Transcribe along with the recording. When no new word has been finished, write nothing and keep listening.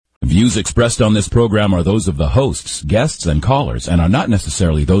Views expressed on this program are those of the hosts, guests, and callers, and are not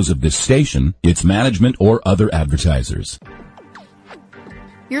necessarily those of this station, its management, or other advertisers.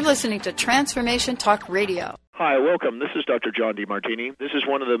 You're listening to Transformation Talk Radio. Hi, welcome. This is Dr. John DeMartini. This is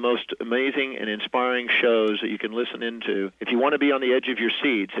one of the most amazing and inspiring shows that you can listen into. If you want to be on the edge of your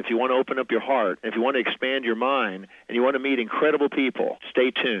seats, if you want to open up your heart, if you want to expand your mind, and you want to meet incredible people,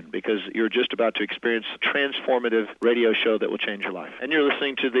 stay tuned because you're just about to experience a transformative radio show that will change your life. And you're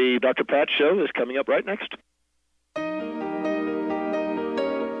listening to the Dr. Pat Show that's coming up right next.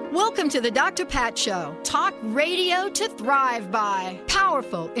 Welcome to the Dr. Pat Show. Talk radio to thrive by.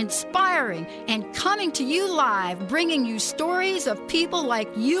 Powerful, inspiring, and coming to you live, bringing you stories of people like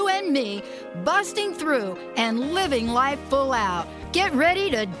you and me, busting through and living life full out. Get ready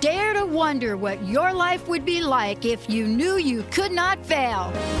to dare to wonder what your life would be like if you knew you could not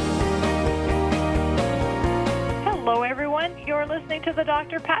fail. Hello, everyone. You're listening to the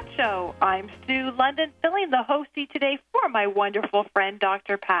Dr. Pat Show. I'm Sue London, filling the hostie today for my wonderful friend,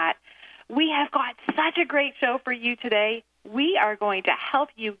 Dr. Pat. We have got such a great show for you today. We are going to help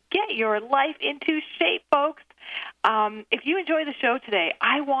you get your life into shape, folks. If you enjoy the show today,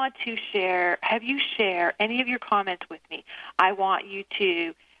 I want to have you share any of your comments with me. I want you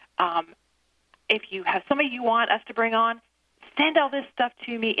to, if you have somebody you want us to bring on, send all this stuff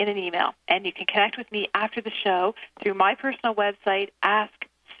to me in an email, and you can connect with me after the show through my personal website,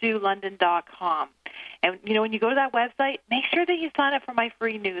 AskSueLondon.com. And, when you go to that website, make sure that you sign up for my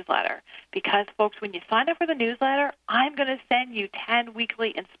free newsletter because, folks, when you sign up for the newsletter, I'm going to send you 10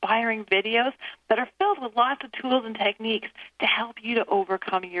 weekly inspiring videos that are filled with lots of tools and techniques to help you to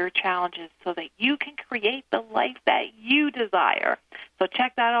overcome your challenges so that you can create the life that you desire. So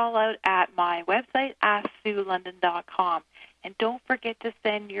check that all out at my website, AskSueLondon.com. And don't forget to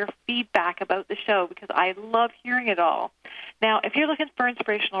send your feedback about the show because I love hearing it all. Now, if you're looking for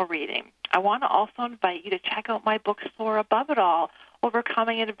inspirational reading, I want to also invite you to check out my book, Soar Above It All,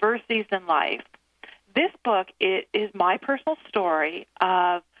 Overcoming Adversities in Life. This book is my personal story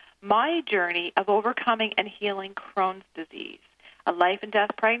of my journey of overcoming and healing Crohn's disease, a life and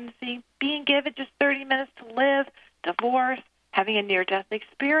death pregnancy, being given just 30 minutes to live, divorce, having a near-death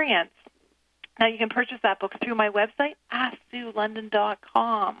experience. Now, you can purchase that book through my website,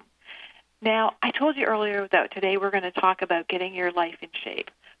 AskSueLondon.com. Now, I told you earlier that today we're going to talk about getting your life in shape.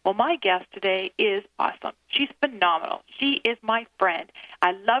 Well, my guest today is awesome. She's phenomenal. She is my friend.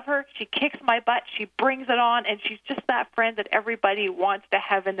 I love her. She kicks my butt. She brings it on, and she's just that friend that everybody wants to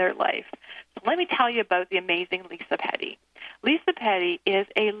have in their life. So let me tell you about the amazing Lisa Petty. Lisa Petty is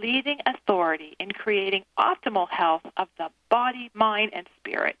a leading authority in creating optimal health of the body, mind, and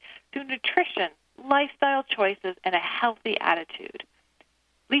spirit through nutrition, lifestyle choices, and a healthy attitude.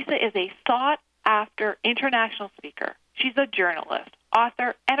 Lisa is a sought-after international speaker. She's a journalist,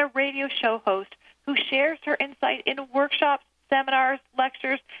 author, and a radio show host who shares her insight in workshops, seminars,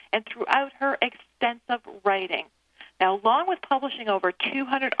 lectures, and throughout her extensive writing. Now, along with publishing over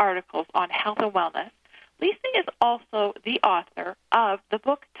 200 articles on health and wellness, Lisa is also the author of the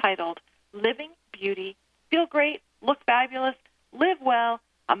book titled Living Beauty, Feel Great, Look Fabulous, Live Well,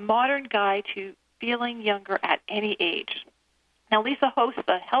 A Modern Guide to Feeling Younger at Any Age. Now, Lisa hosts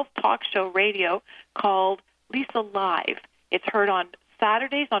a health talk show radio called Lisa Live. It's heard on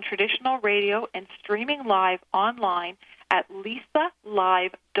Saturdays on traditional radio and streaming live online at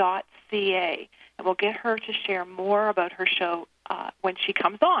lisalive.ca. And we'll get her to share more about her show when she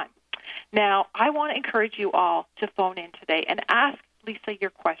comes on. Now, I want to encourage you all to phone in today and ask Lisa your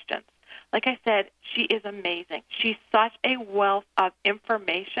questions. Like I said, she is amazing. She's such a wealth of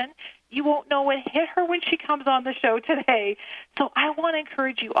information. You won't know what hit her when she comes on the show today. So I want to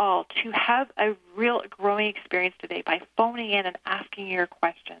encourage you all to have a real growing experience today by phoning in and asking your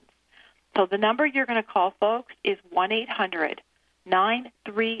questions. So the number you're going to call, folks, is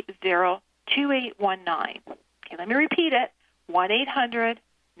 1-800-930-2819. Okay, let me repeat it,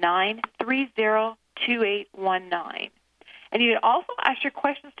 1-800-930-2819. And you can also ask your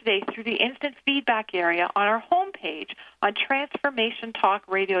questions today through the instant feedback area on our homepage on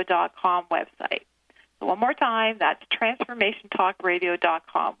TransformationTalkRadio.com website. So one more time, that's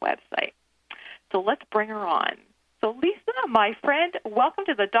TransformationTalkRadio.com website. So let's bring her on. So Lisa, my friend, welcome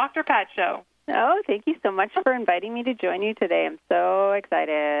to the Dr. Pat Show. Oh, thank you so much for inviting me to join you today. I'm so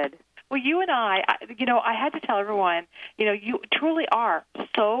excited. Well, you and I had to tell everyone, you truly are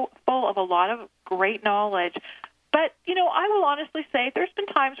so full of a lot of great knowledge. But, I will honestly say there's been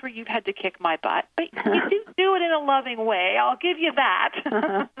times where you've had to kick my butt, but you do it in a loving way. I'll give you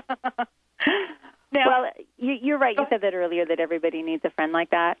that. Now, well, you're right. You said that earlier that everybody needs a friend like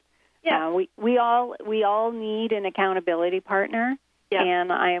that. Yeah. We all need an accountability partner. Yeah.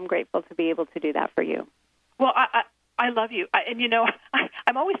 And I am grateful to be able to do that for you. Well, I love you. And,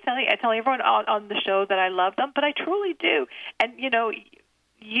 I'm always telling everyone on the show that I love them, but I truly do. And,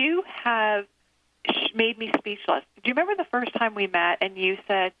 you have made me speechless. Do you remember the first time we met and you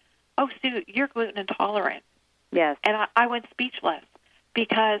said, "Oh, Sue, you're gluten intolerant"? Yes. And I went speechless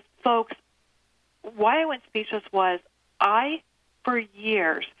because, folks, why I went speechless was I, for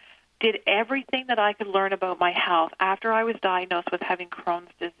years, did everything that I could learn about my health after I was diagnosed with having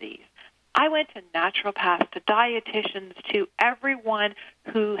Crohn's disease. I went to naturopaths, to dietitians, to everyone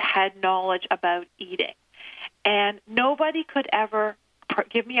who had knowledge about eating. And nobody could ever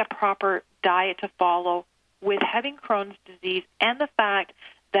give me a proper diet to follow with having Crohn's disease and the fact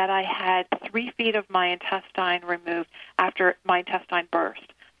that I had 3 feet of my intestine removed after my intestine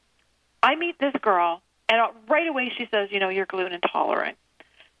burst. I meet this girl, and right away she says, you're gluten intolerant.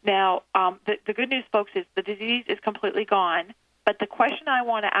 Now, the good news, folks, is the disease is completely gone. But the question I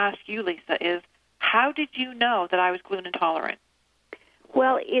want to ask you, Lisa, is how did you know that I was gluten intolerant?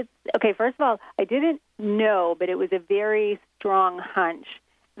 Well, first of all, I didn't know, but it was a very strong hunch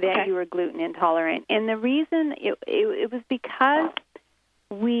that you were gluten intolerant. And the reason it was because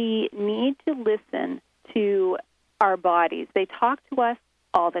we need to listen to our bodies. They talk to us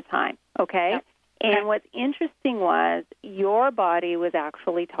all the time, okay? Yep. And what's interesting was your body was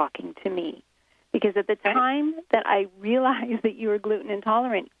actually talking to me. Because at the time that I realized that you were gluten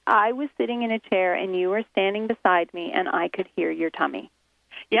intolerant, I was sitting in a chair and you were standing beside me and I could hear your tummy.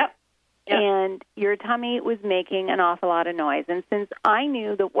 Yep. And your tummy was making an awful lot of noise. And since I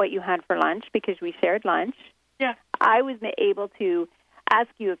knew that what you had for lunch, because we shared lunch, I was able to ask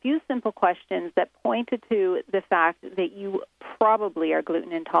you a few simple questions that pointed to the fact that you probably are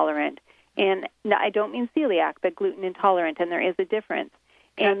gluten intolerant. And I don't mean celiac, but gluten intolerant, and there is a difference.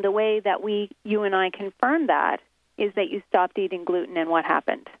 And the way that you and I confirmed that is that you stopped eating gluten, and what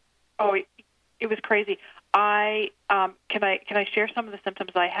happened? Oh, it was crazy. Can I share some of the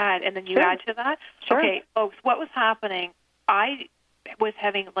symptoms I had, and then you add to that? Sure. Okay, folks, what was happening? I was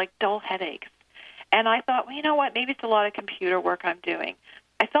having dull headaches, and I thought, well, you know what? Maybe it's a lot of computer work I'm doing.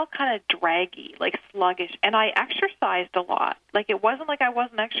 I felt kind of draggy, sluggish, and I exercised a lot. It wasn't like I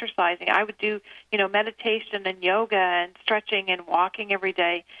wasn't exercising. I would do, meditation and yoga and stretching and walking every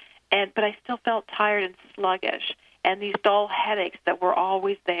day, but I still felt tired and sluggish, and these dull headaches that were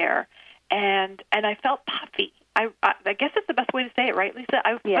always there, and I felt puffy. I guess it's the best way to say it, right, Lisa?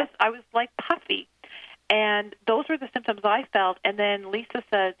 I was puffy, and those were the symptoms I felt. And then Lisa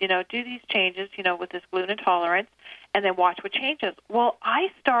says, do these changes, with this gluten intolerance, and then watch what changes. Well, I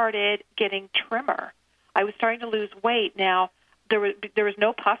started getting trimmer. I was starting to lose weight. Now, there was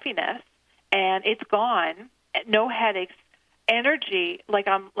no puffiness, and it's gone. No headaches, energy.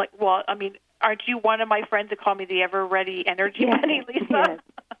 Aren't you one of my friends that call me the ever-ready energy bunny, Lisa?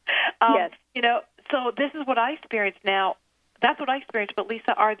 Yes. yes. So this is what I experienced now. That's what I experienced. But,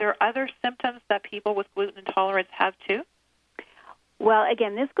 Lisa, are there other symptoms that people with gluten intolerance have, too? Well,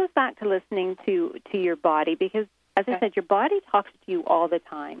 again, this goes back to listening to your body because, as I said, your body talks to you all the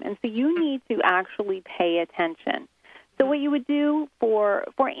time. And so you need to actually pay attention. So what you would do for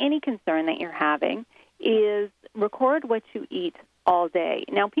any concern that you're having is record what you eat all day.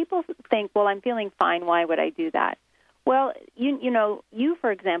 Now, people think, well, I'm feeling fine. Why would I do that? Well, you,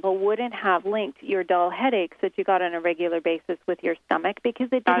 for example, wouldn't have linked your dull headaches that you got on a regular basis with your stomach because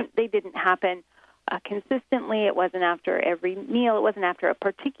they didn't happen consistently. It wasn't after every meal. It wasn't after a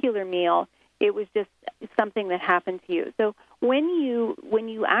particular meal. It was just something that happened to you. So when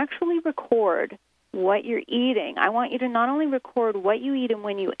you actually record what you're eating, I want you to not only record what you eat and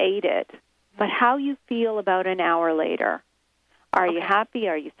when you ate it, but how you feel about an hour later. Are you happy?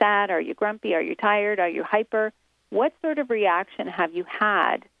 Are you sad? Are you grumpy? Are you tired? Are you hyper? What sort of reaction have you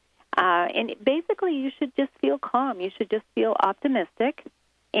had? And basically, you should just feel calm. You should just feel optimistic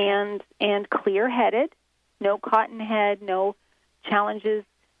and clear-headed. No cotton head, no challenges,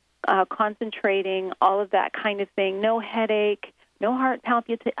 concentrating, all of that kind of thing. No headache, no heart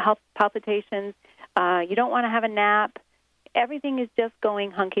palpitations. You don't want to have a nap. Everything is just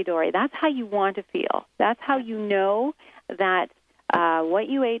going hunky-dory. That's how you want to feel. That's how you know that what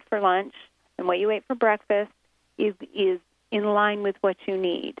you ate for lunch and what you ate for breakfast is in line with what you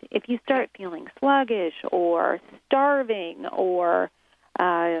need. If you start feeling sluggish or starving or,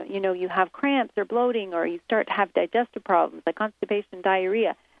 you have cramps or bloating or you start to have digestive problems like constipation,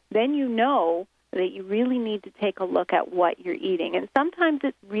 diarrhea, then you know that you really need to take a look at what you're eating. And sometimes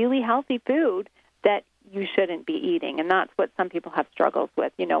it's really healthy food that you shouldn't be eating, and that's what some people have struggles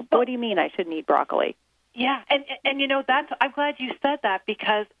with. What do you mean I shouldn't eat broccoli? Yeah, and I'm glad you said that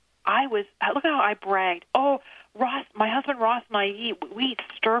because look how I bragged. Oh, my husband Ross and I we eat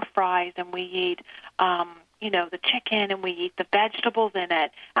stir fries, and we eat, the chicken, and we eat the vegetables in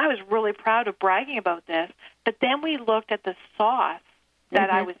it. I was really proud of bragging about this. But then we looked at the sauce that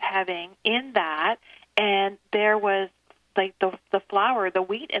I was having in that, and there was like the flour, the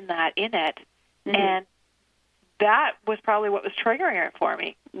wheat in it, and that was probably what was triggering it for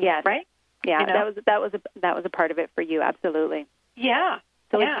me. Yes. Right? Yeah, that was a part of it for you, absolutely. Yeah.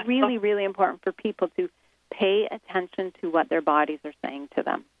 So it's really, really important for people to pay attention to what their bodies are saying to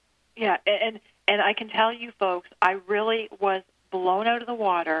them. Yeah, and I can tell you folks, I really was blown out of the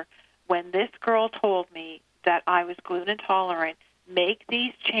water when this girl told me that I was gluten intolerant, make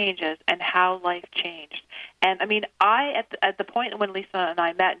these changes, and how life changed. And I mean, at the point when Lisa and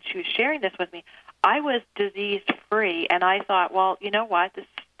I met and she was sharing this with me, I was disease-free, and I thought, well, you know what, this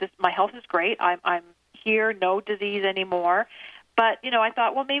my health is great. I'm here, no disease anymore. But, I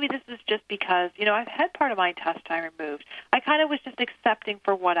thought, well, maybe this is just because, I've had part of my intestine removed. I kind of was just accepting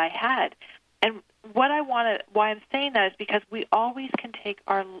for what I had. And why I'm saying that is because we always can take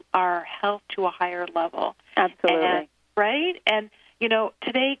our health to a higher level. Absolutely. Right? And,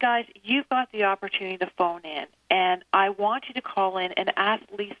 today, guys, you've got the opportunity to phone in. And I want you to call in and ask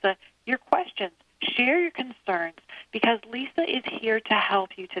Lisa your questions. Share your concerns, because Lisa is here to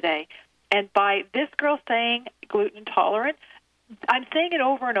help you today. And by this girl saying gluten intolerant, I'm saying it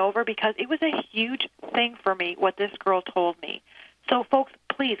over and over because it was a huge thing for me, what this girl told me. So, folks,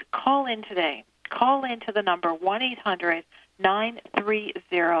 please call in today. Call in to the number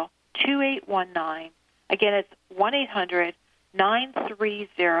 1-800-930-2819. Again, it's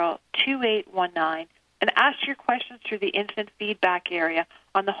 1-800-930-2819. And ask your questions through the instant feedback area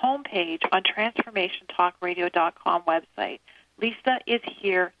on the homepage on TransformationTalkRadio.com website. Lisa is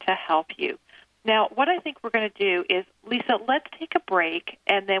here to help you. Now, what I think we're going to do is, Lisa, let's take a break,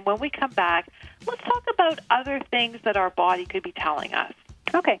 and then when we come back, let's talk about other things that our body could be telling us.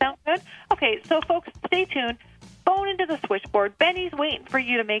 Okay. Sound good? Okay, so folks, stay tuned. Phone into the switchboard. Benny's waiting for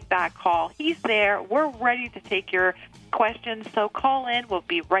you to make that call. He's there. We're ready to take your questions, so call in. We'll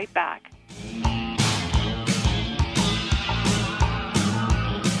be right back.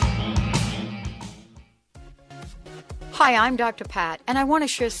 Hi, I'm Dr. Pat, and I want to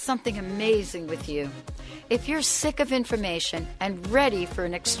share something amazing with you. If you're sick of information and ready for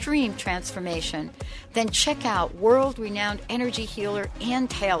an extreme transformation, then check out world-renowned energy healer Ann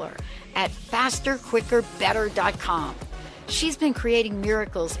Taylor at fasterquickerbetter.com. She's been creating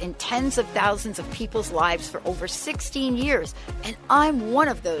miracles in tens of thousands of people's lives for over 16 years, and I'm one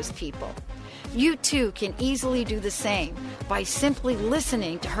of those people. You too can easily do the same by simply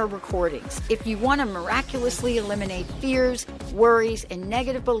listening to her recordings. If you want to miraculously eliminate fears, worries, and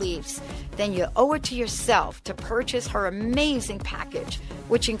negative beliefs, then you owe it to yourself to purchase her amazing package,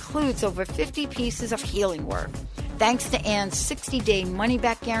 which includes over 50 pieces of healing work. Thanks to Ann's 60-day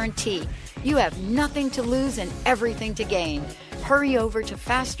money-back guarantee, you have nothing to lose and everything to gain. Hurry over to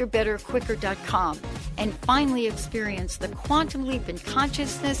fasterbetterquicker.com and finally experience the quantum leap in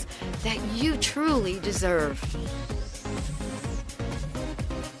consciousness that you truly deserve.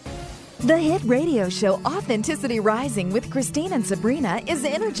 The hit radio show Authenticity Rising with Christine and Sabrina is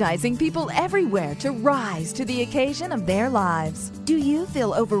energizing people everywhere to rise to the occasion of their lives. Do you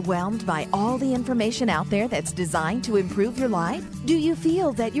feel overwhelmed by all the information out there that's designed to improve your life? Do you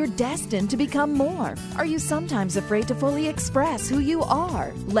feel that you're destined to become more? Are you sometimes afraid to fully express who you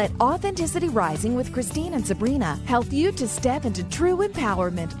are? Let Authenticity Rising with Christine and Sabrina help you to step into true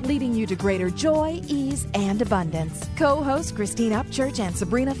empowerment, leading you to greater joy, ease, and abundance. Co-hosts Christine Upchurch and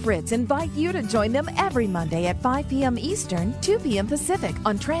Sabrina Fritz invite you to join them every Monday at 5 p.m. Eastern, 2 p.m. Pacific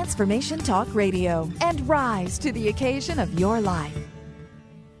on Transformation Talk Radio, and rise to the occasion of your life.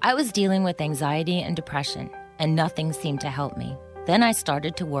 I was dealing with anxiety and depression, and nothing seemed to help me. Then I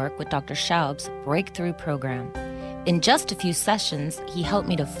started to work with Dr. Schaub's Breakthrough Program. In just a few sessions, he helped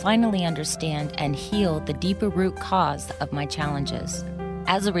me to finally understand and heal the deeper root cause of my challenges.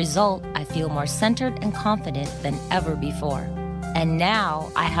 As a result, I feel more centered and confident than ever before. And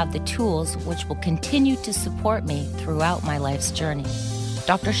now I have the tools which will continue to support me throughout my life's journey.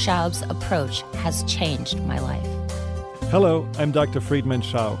 Dr. Schaub's approach has changed my life. Hello, I'm Dr. Friedman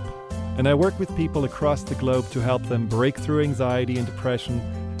Schaub, and I work with people across the globe to help them break through anxiety and depression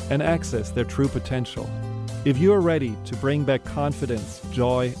and access their true potential. If you are ready to bring back confidence,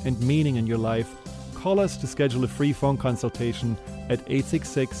 joy, and meaning in your life, call us to schedule a free phone consultation at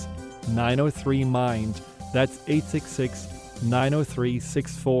 866-903-MIND. That's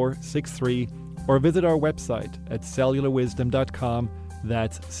 866-903-6463, or visit our website at cellularwisdom.com.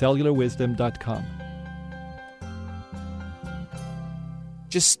 That's cellularwisdom.com.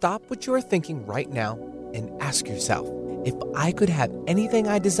 Just stop what you are thinking right now and ask yourself, if I could have anything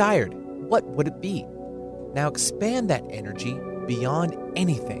I desired, what would it be? Now expand that energy beyond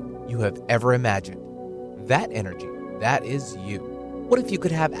anything you have ever imagined. That energy, that is you. What if you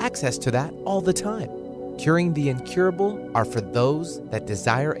could have access to that all the time? Curing the incurable are for those that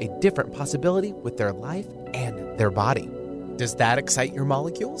desire a different possibility with their life and their body. Does that excite your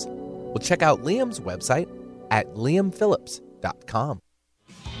molecules? Well, check out Liam's website at liamphillips.com.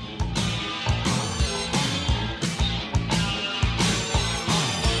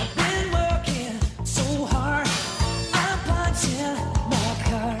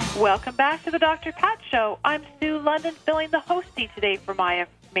 Welcome back to the Dr. Pat Show. I'm Sue London, filling the host seat today for my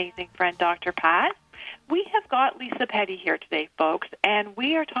amazing friend, Dr. Pat. We have got Lisa Petty here today, folks, and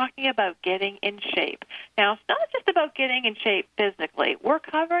we are talking about getting in shape. Now, it's not just about getting in shape physically. We're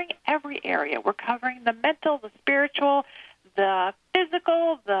covering every area. We're covering the mental, the spiritual, the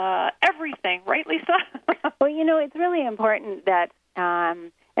physical, the everything. Right, Lisa? Well, it's really important that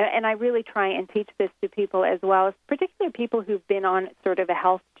and I really try and teach this to people as well, particularly people who've been on sort of a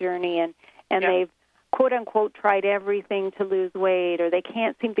health journey and they've, quote-unquote, tried everything to lose weight, or they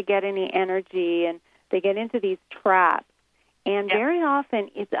can't seem to get any energy, and they get into these traps. And very often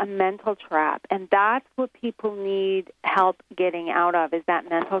it's a mental trap, and that's what people need help getting out of, is that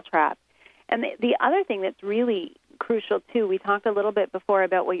mental trap. And the other thing that's really crucial, too, we talked a little bit before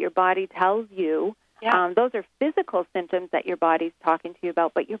about what your body tells you. Those are physical symptoms that your body's talking to you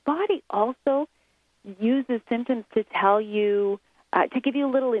about, but your body also uses symptoms to tell you, to give you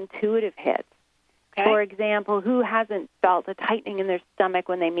little intuitive hits. Okay. For example, who hasn't felt a tightening in their stomach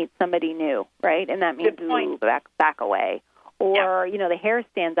when they meet somebody new, right? And that means back away. Or, the hair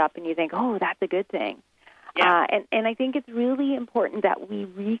stands up and you think, oh, that's a good thing. Yeah. And I think it's really important that we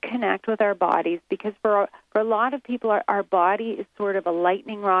reconnect with our bodies, because for a lot of people, our body is sort of a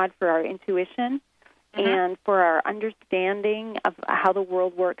lightning rod for our intuition. Mm-hmm. And for our understanding of how the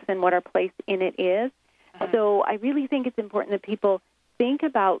world works and what our place in it is. Mm-hmm. So I really think it's important that people think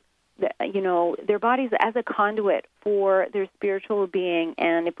about, their bodies as a conduit for their spiritual being.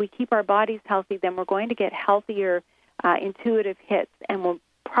 And if we keep our bodies healthy, then we're going to get healthier, intuitive hits, and we'll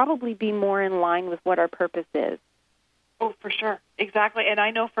probably be more in line with what our purpose is. Oh, for sure. Exactly. And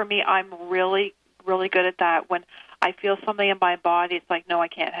I know for me, I'm really, really good at that. When I feel something in my body, it's like, no, I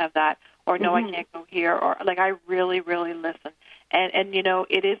can't have that. Or no, I can't go here, or I really, really listen. And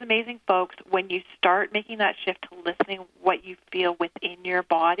it is amazing, folks, when you start making that shift to listening what you feel within your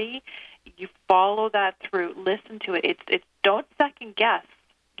body, you follow that through, listen to it. It's don't second guess,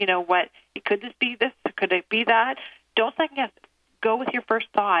 what, could this be this, could it be that? Don't second guess. Go with your first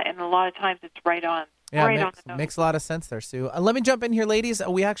thought, and a lot of times it's right on. Yeah, makes a lot of sense there, Sue. Let me jump in here, ladies.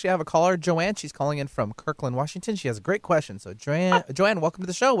 We actually have a caller, Joanne. She's calling in from Kirkland, Washington. She has a great question. So, Joanne, welcome to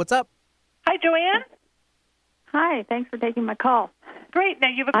the show. What's up? Hi, Joanne. Hi, thanks for taking my call. Great. Now,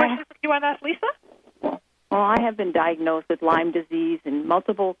 you have a question you want to ask Lisa? Well, I have been diagnosed with Lyme disease and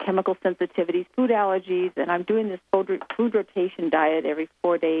multiple chemical sensitivities, food allergies, and I'm doing this food rotation diet every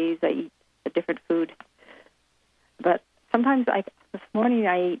 4 days. I eat a different food. But sometimes, this morning,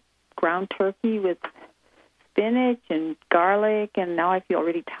 I ate ground turkey with spinach and garlic, and now I feel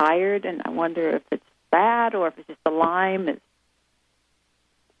really tired, and I wonder if it's that or if it's just the Lyme.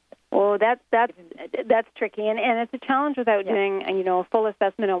 Well, that's tricky, and it's a challenge without doing a full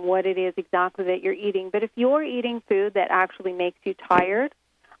assessment on what it is exactly that you're eating. But if you're eating food that actually makes you tired,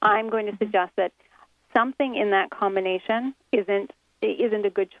 I'm going to suggest that something in that combination isn't a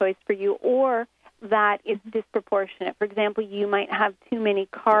good choice for you, or that it's disproportionate. For example, you might have too many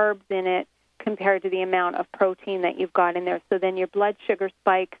carbs in it compared to the amount of protein that you've got in there. So then your blood sugar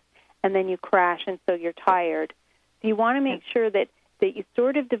spikes, and then you crash, and so you're tired. So you want to make sure that you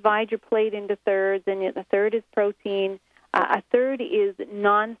sort of divide your plate into thirds, and a third is protein, a third is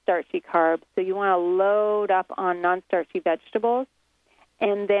non-starchy carbs. So you want to load up on non-starchy vegetables,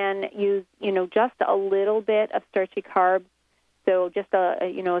 and then use just a little bit of starchy carbs. So just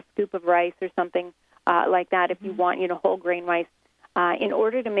a scoop of rice or something like that, if you want whole grain rice, in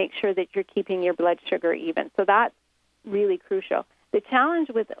order to make sure that you're keeping your blood sugar even. So that's really crucial. The challenge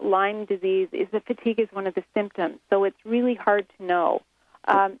with Lyme disease is that fatigue is one of the symptoms, so it's really hard to know.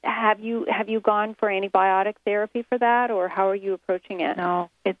 Have you gone for antibiotic therapy for that, or how are you approaching it? No,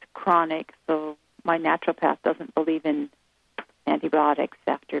 it's chronic, so my naturopath doesn't believe in antibiotics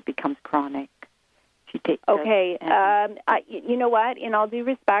after it becomes chronic. She takes okay, you know what? In all due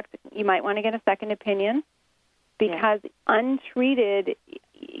respect, you might want to get a second opinion, because untreated,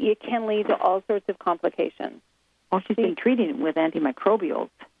 it can lead to all sorts of complications. Well, she's been treating it with antimicrobials.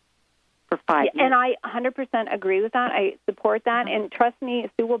 for 5 years. And I 100% agree with that. I support that. And trust me,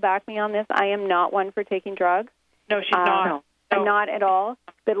 Sue will back me on this. I am not one for taking drugs. No, she's not. No. Not at all.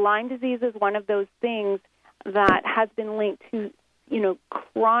 But Lyme disease is one of those things that has been linked to,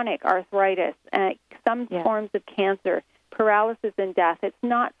 chronic arthritis, some forms of cancer, paralysis and death. It's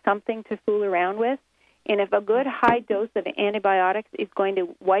not something to fool around with. And if a good high dose of antibiotics is going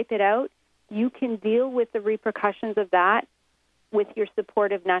to wipe it out, you can deal with the repercussions of that with your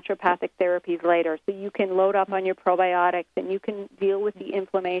supportive naturopathic therapies later. So you can load up on your probiotics and you can deal with the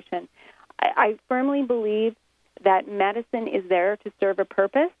inflammation. I firmly believe that medicine is there to serve a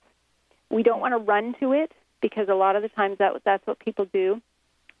purpose. We don't want to run to it because a lot of the times that's what people do.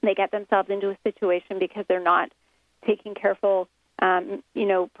 They get themselves into a situation because they're not taking careful,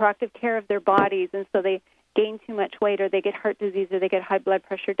 proactive care of their bodies, and so they gain too much weight or they get heart disease or they get high blood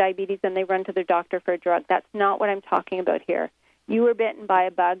pressure, diabetes, and they run to their doctor for a drug. That's not what I'm talking about here. You were bitten by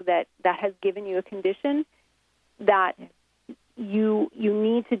a bug that has given you a condition that you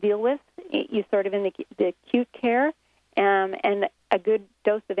need to deal with. You sort of in the acute care, and a good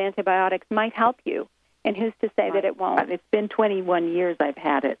dose of antibiotics might help you. And who's to say that it won't? It's been 21 years I've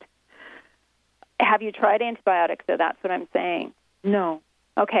had it. Have you tried antibiotics, though? That's what I'm saying. No.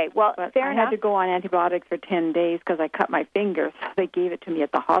 Okay, well, fair enough. I had to go on antibiotics for 10 days because I cut my fingers. They gave it to me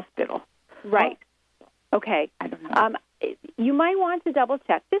at the hospital. Right. Okay. I don't know. You might want to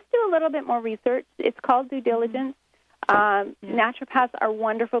double-check. Just do a little bit more research. It's called due diligence. Naturopaths are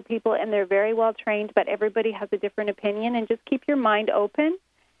wonderful people, and they're very well trained, but everybody has a different opinion, and just keep your mind open.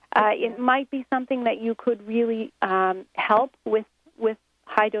 It might be something that you could really help with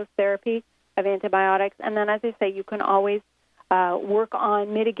high-dose therapy of antibiotics. And then, as I say, you can always work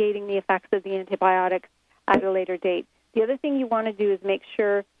on mitigating the effects of the antibiotics at a later date. The other thing you want to do is make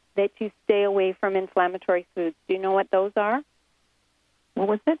sure that you stay away from inflammatory foods. Do you know what those are? What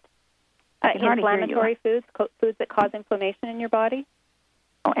was it? Inflammatory foods, foods that cause inflammation in your body.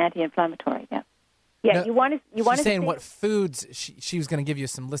 Oh, anti-inflammatory, yeah. Yeah, no, you want to. She's saying what foods. She was going to give you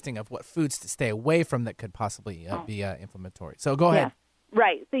some listing of what foods to stay away from that could possibly be inflammatory. So go ahead.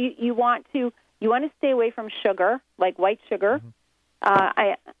 Right. So you want to stay away from sugar, like white sugar.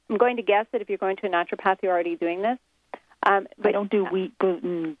 I'm going to guess that if you're going to a naturopath, you're already doing this. But I don't do wheat,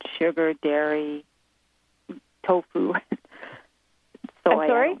 gluten, sugar, dairy, tofu. So I'm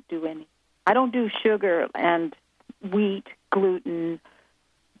sorry? I don't do any. I don't do sugar and wheat, gluten,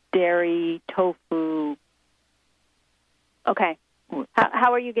 dairy, tofu. Okay.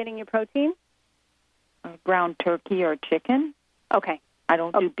 How are you getting your protein? Ground turkey or chicken. Okay. I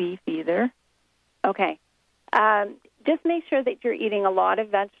don't do beef either. Okay. Just make sure that you're eating a lot of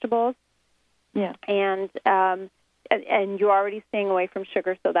vegetables. Yeah. And you're already staying away from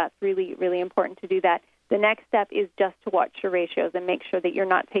sugar, so that's really, really important to do that. The next step is just to watch your ratios and make sure that you're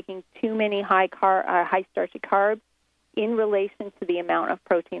not taking too many high starchy carbs in relation to the amount of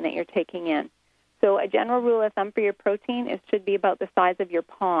protein that you're taking in. So a general rule of thumb for your protein, it should be about the size of your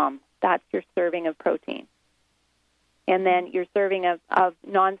palm. That's your serving of protein. And then your serving of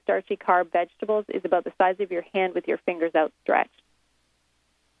non-starchy carb vegetables is about the size of your hand with your fingers outstretched.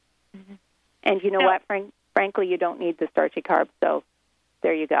 Mm-hmm. And you know what? Frankly, you don't need the starchy carbs, so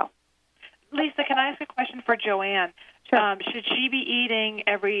there you go. Lisa, can I ask a question for Joanne? Sure. Should she be eating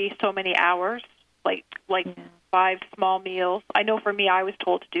every so many hours, like 5 small meals? I know for me, I was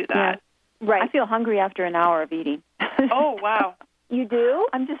told to do that. Yeah. Right. I feel hungry after an hour of eating. Oh, wow. You do?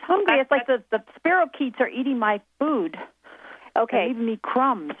 I'm just hungry. It's like the sparrowkeets are eating my food. Okay. They're leaving me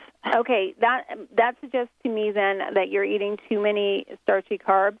crumbs. Okay, that suggests to me then that you're eating too many starchy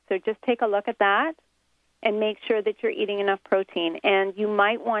carbs. So just take a look at that and make sure that you're eating enough protein. And you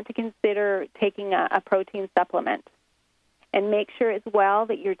might want to consider taking a protein supplement. And make sure as well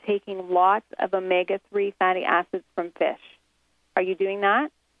that you're taking lots of omega-3 fatty acids from fish. Are you doing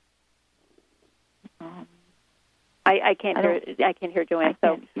that? I can't hear Joanne.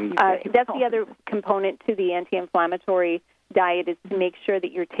 So that's the other component to the anti-inflammatory diet is to make sure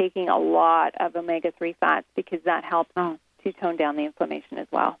that you're taking a lot of omega-3 fats because that helps to tone down the inflammation as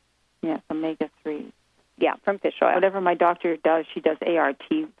well. Yes, omega-3. Yeah, from fish oil. Whatever my doctor does, she does ART.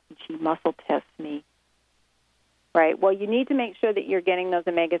 She muscle tests me. Right. Well, you need to make sure that you're getting those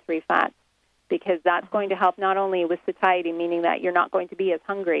omega-3 fats because that's going to help not only with satiety, meaning that you're not going to be as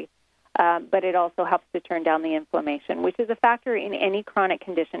hungry, but it also helps to turn down the inflammation, which is a factor in any chronic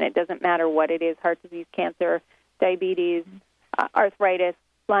condition. It doesn't matter what it is, heart disease, cancer, diabetes, arthritis,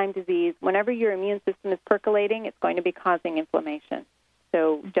 Lyme disease. Whenever your immune system is percolating, it's going to be causing inflammation.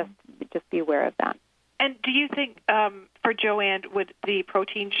 So just be aware of that. And do you think, for Joanne, would the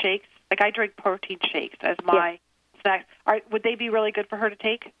protein shakes, like I drink protein shakes as my snacks, would they be really good for her to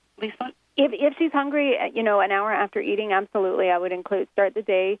take? Lisa? If she's hungry, an hour after eating, absolutely, I would start the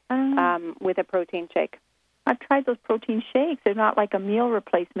day with a protein shake. I've tried those protein shakes. They're not like a meal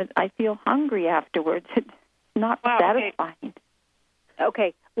replacement. I feel hungry afterwards. It's not satisfying.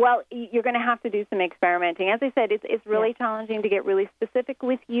 Okay. Well, you're going to have to do some experimenting. As I said, it's really challenging to get really specific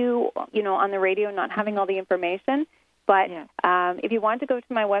with you, on the radio, not having all the information. But if you want to go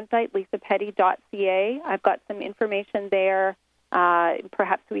to my website, lisapetty.ca, I've got some information there.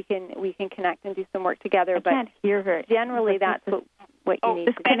 Perhaps we can connect and do some work together. I can't hear her. Generally, that's what you need.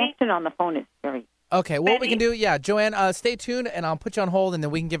 This connection on the phone is very... Okay, what we can do, Joanne, stay tuned, and I'll put you on hold, and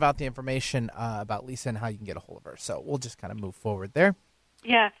then we can give out the information about Lisa and how you can get a hold of her. So we'll just kind of move forward there.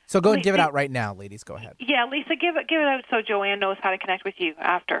 Yeah. So go and give it out right now, ladies. Go ahead. Yeah, Lisa, give it out so Joanne knows how to connect with you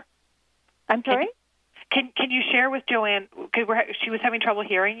after. I'm sorry? Can you share with Joanne, because she was having trouble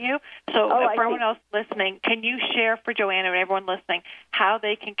hearing you, so for everyone else listening, can you share for Joanne and everyone listening how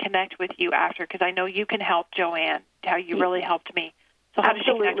they can connect with you after? Because I know you can help Joanne, how you really helped me. So how does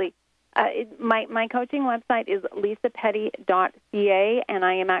she connect? My coaching website is lisapetty.ca, and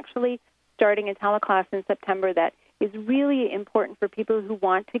I am actually starting a teleclass in September that is really important for people who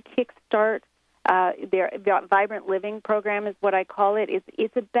want to kickstart their Vibrant Living program, is what I call it.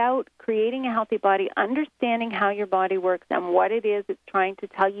 It's about creating a healthy body, understanding how your body works and what it is it's trying to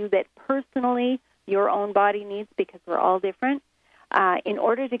tell you that personally your own body needs, because we're all different, in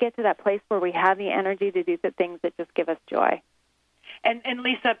order to get to that place where we have the energy to do the things that just give us joy. And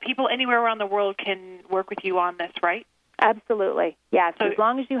Lisa, people anywhere around the world can work with you on this, right? Absolutely. Yes. So, as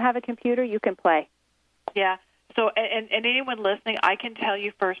long as you have a computer, you can play. Yeah. So, and anyone listening, I can tell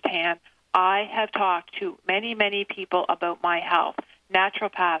you firsthand, I have talked to many, many people about my health,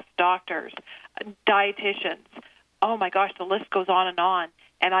 naturopaths, doctors, dietitians. Oh, my gosh, the list goes on.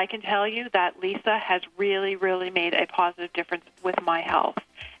 And I can tell you that Lisa has really, really made a positive difference with my health.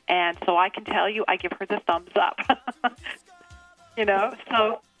 And so I can tell you I give her the thumbs up.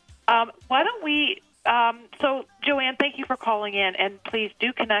 So why don't we, so Joanne, thank you for calling in, and please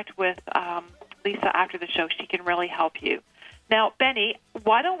do connect with Lisa after the show. She can really help you. Now, Benny,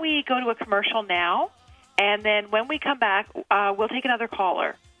 why don't we go to a commercial now, and then when we come back, we'll take another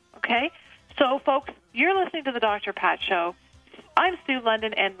caller, okay? So, folks, you're listening to the Dr. Pat Show. I'm Sue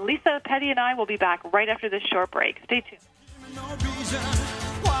London, and Lisa Petty and I will be back right after this short break. Stay tuned.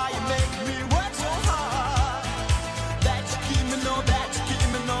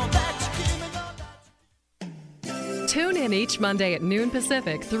 Tune in each Monday at noon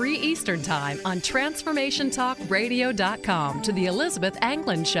Pacific, 3 Eastern Time on TransformationTalkRadio.com to the Elizabeth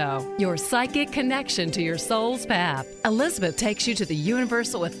Anglin Show, your psychic connection to your soul's path. Elizabeth takes you to the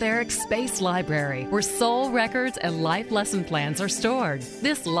Universal Etheric Space Library, where soul records and life lesson plans are stored.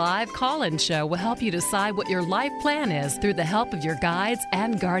 This live call-in show will help you decide what your life plan is through the help of your guides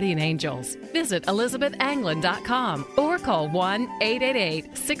and guardian angels. Visit ElizabethAnglin.com or call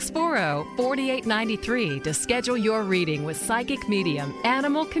 1-888-640-4893 to schedule your reading with psychic medium,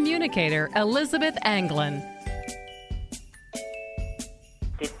 animal communicator Elizabeth Anglin.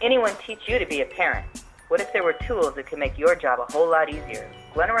 Did anyone teach you to be a parent? What if there were tools that could make your job a whole lot easier?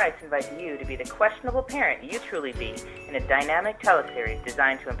 Glenna Rice invites you to be the questionable parent you truly be in a dynamic teleseries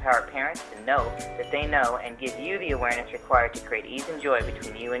designed to empower parents to know that they know and give you the awareness required to create ease and joy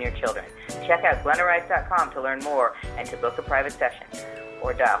between you and your children. Check out GlennaRice.com to learn more and to book a private session,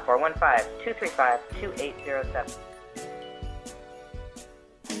 or dial 415-235-2807.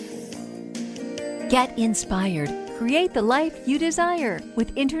 Get inspired. Create the life you desire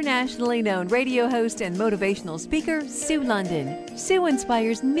with internationally known radio host and motivational speaker, Sue London. Sue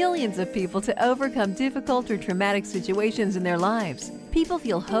inspires millions of people to overcome difficult or traumatic situations in their lives. People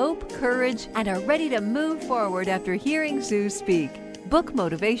feel hope, courage, and are ready to move forward after hearing Sue speak. Book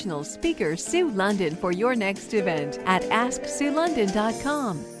motivational speaker Sue London for your next event at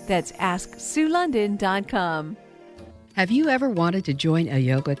AskSueLondon.com. That's AskSueLondon.com. Have you ever wanted to join a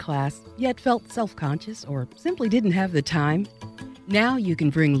yoga class, yet felt self-conscious or simply didn't have the time? Now you can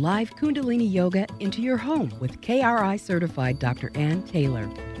bring live Kundalini Yoga into your home with KRI-certified Dr. Ann Taylor.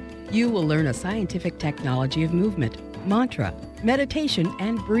 You will learn a scientific technology of movement, mantra, meditation,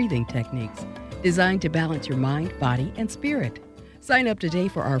 and breathing techniques designed to balance your mind, body, and spirit. Sign up today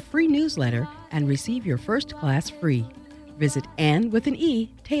for our free newsletter and receive your first class free. Visit AnnWithAnE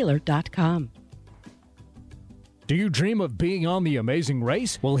Taylor.com. Do you dream of being on the Amazing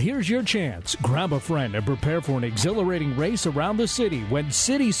Race? Well, here's your chance. Grab a friend and prepare for an exhilarating race around the city when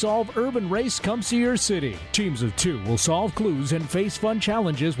City Solve Urban Race comes to your city. Teams of 2 will solve clues and face fun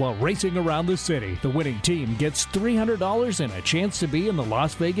challenges while racing around the city. The winning team gets $300 and a chance to be in the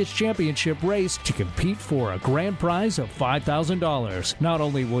Las Vegas Championship race to compete for a grand prize of $5,000. Not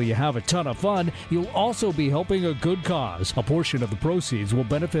only will you have a ton of fun, you'll also be helping a good cause. A portion of the proceeds will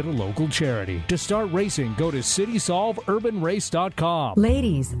benefit a local charity. To start racing, go to CitySolveUrbanRace.com.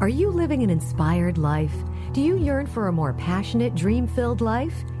 Ladies, are you living an inspired life? Do you yearn for a more passionate, dream-filled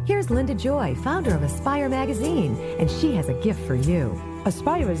life? Here's Linda Joy, founder of Aspire Magazine, and she has a gift for you.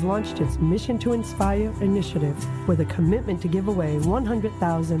 Aspire has launched its Mission to Inspire initiative with a commitment to give away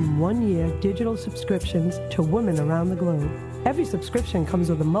 100,000 one-year digital subscriptions to women around the globe. Every subscription comes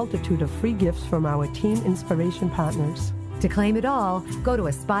with a multitude of free gifts from our Team Inspiration partners. To claim it all, go to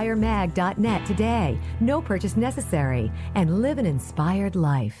aspiremag.net today. No purchase necessary, and live an inspired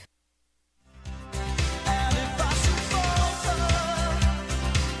life.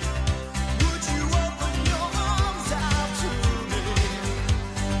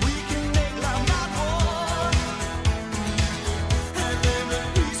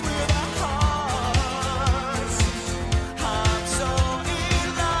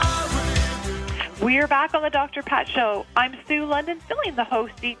 We're back on the Dr. Pat Show. I'm Sue London, filling the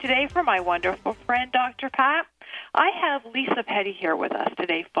host seat today for my wonderful friend, Dr. Pat. I have Lisa Petty here with us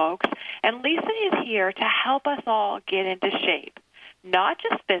today, folks, and Lisa is here to help us all get into shape, not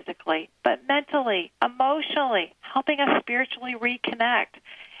just physically, but mentally, emotionally, helping us spiritually reconnect.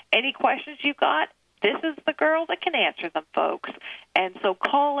 Any questions you got? This is the girl that can answer them, folks. And so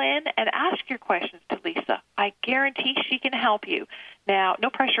call in and ask your questions to Lisa. I guarantee she can help you. Now, no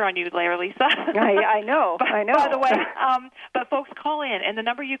pressure on you there, Lisa. I know. I know. By the way, but folks, call in, and the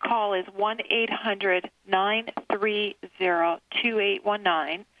number you call is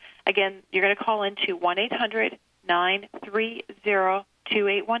 1-800-930-2819. Again, you're going to call into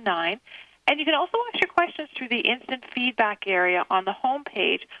 1-800-930-2819. And you can also ask your questions through the instant feedback area on the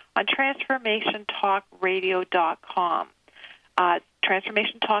homepage on TransformationTalkRadio.com.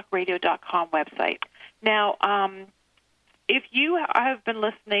 TransformationTalkRadio.com website. Now, if you have been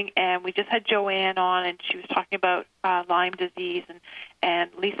listening, and we just had Joanne on, and she was talking about Lyme disease,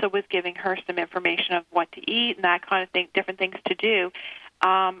 and Lisa was giving her some information of what to eat and that kind of thing, different things to do.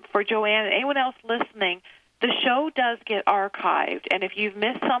 For Joanne and anyone else listening, the show does get archived, and if you've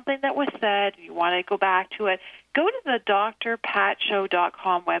missed something that was said, you want to go back to it, go to the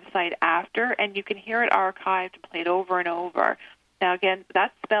drpatshow.com website after, and you can hear it archived and played over and over. Now, again,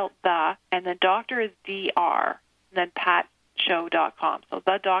 that's spelled the, and then doctor is DR, and then patshow.com. So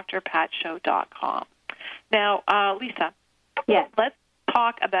the drpatshow.com. Now, Lisa, yes. Let's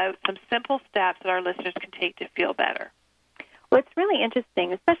talk about some simple steps that our listeners can take to feel better. Well, it's really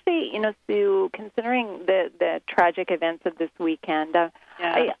interesting, especially, Sue, considering the tragic events of this weekend.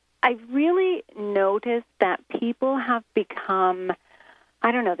 I really noticed that people have become,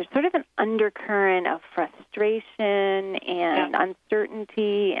 there's sort of an undercurrent of frustration and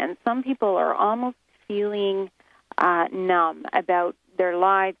uncertainty, and some people are almost feeling numb about their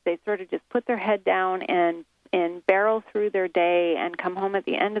lives. They sort of just put their head down and barrel through their day and come home at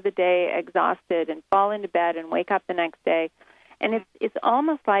the end of the day exhausted and fall into bed and wake up the next day. And it's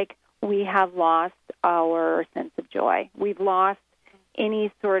almost like we have lost our sense of joy. We've lost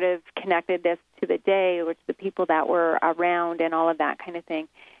any sort of connectedness to the day or to the people that were around and all of that kind of thing.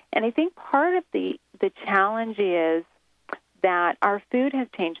 And I think part of the challenge is that our food has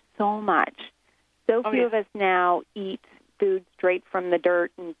changed so much. So few of us now eat food straight from the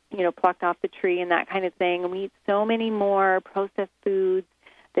dirt and, plucked off the tree and that kind of thing. And we eat so many more processed foods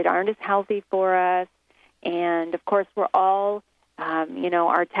that aren't as healthy for us. And, of course, we're all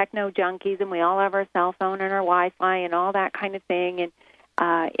our techno junkies, and we all have our cell phone and our Wi-Fi and all that kind of thing. And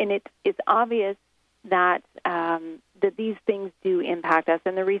it's obvious that that these things do impact us,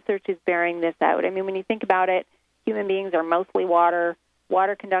 and the research is bearing this out. I mean, when you think about it, human beings are mostly water.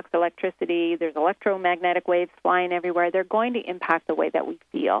 Water conducts electricity. There's electromagnetic waves flying everywhere. They're going to impact the way that we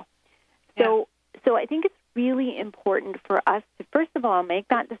feel. So I think it's really important for us to, first of all, make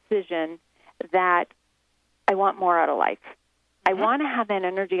that decision that I want more out of life. I want to have that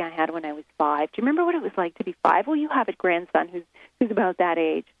energy I had when I was 5. Do you remember what it was like to be 5? Well, you have a grandson who's about that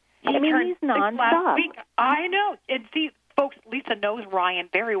age. He's nonstop. I know. And see, folks, Lisa knows Ryan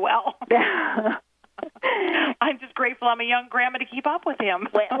very well. I'm just grateful I'm a young grandma to keep up with him.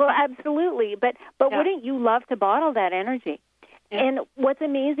 Well, absolutely. But wouldn't you love to bottle that energy? Yeah. And what's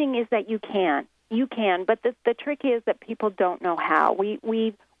amazing is that you can. You can. But the trick is that people don't know how.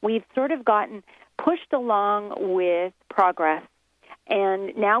 We We've sort of gotten pushed along with progress,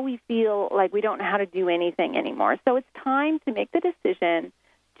 and now we feel like we don't know how to do anything anymore. So it's time to make the decision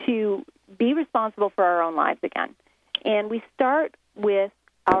to be responsible for our own lives again. And we start with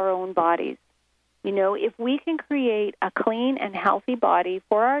our own bodies. You know, if we can create a clean and healthy body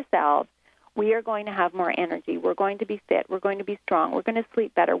for ourselves, we are going to have more energy. We're going to be fit. We're going to be strong. We're going to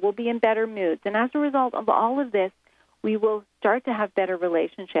sleep better. We'll be in better moods. And as a result of all of this, we will start to have better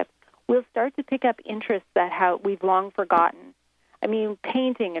relationships. We'll start to pick up interests that we've long forgotten. I mean,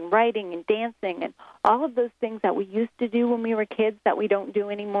 painting and writing and dancing and all of those things that we used to do when we were kids that we don't do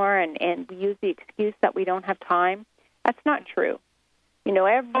anymore, and we use the excuse that we don't have time. That's not true. You know,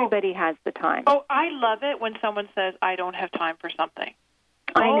 everybody has the time. Oh, I love it when someone says, I don't have time for something.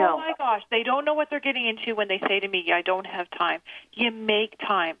 I know. Oh, my gosh. They don't know what they're getting into when they say to me, I don't have time. You make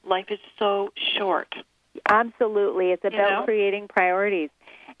time. Life is so short. Absolutely. It's about creating priorities.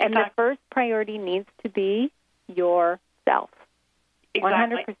 And the first priority needs to be yourself.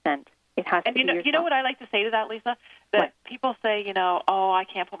 Exactly. 100%. It has to be yourself. You know what I like to say to that, Lisa? That people say, I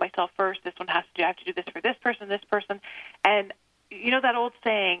can't put myself first. This one has to do. I have to do this for this person. And you know that old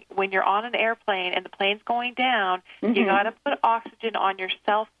saying, when you're on an airplane and the plane's going down, you got to put oxygen on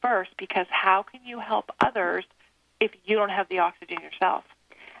yourself first, because how can you help others if you don't have the oxygen yourself?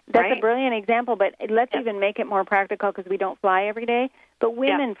 That's a brilliant example, but let's even make it more practical because we don't fly every day. But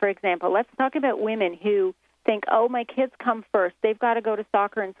women, for example, let's talk about women who think, oh, my kids come first. They've got to go to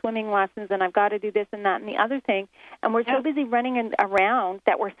soccer and swimming lessons, and I've got to do this and that and the other thing. And we're so busy running around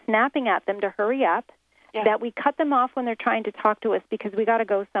that we're snapping at them to hurry up, that we cut them off when they're trying to talk to us because we got to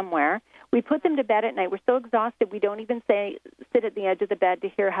go somewhere. We put them to bed at night. We're so exhausted we don't even sit at the edge of the bed to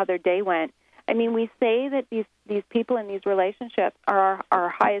hear how their day went. I mean, we say that these people in these relationships are our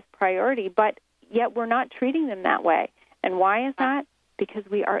highest priority, but yet we're not treating them that way. And why is that? Because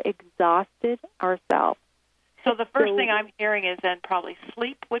we are exhausted ourselves. So the first thing I'm hearing is then probably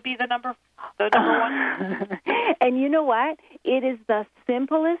sleep would be the number one. And you know what? It is the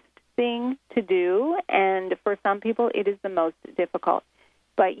simplest thing to do, and for some people it is the most difficult.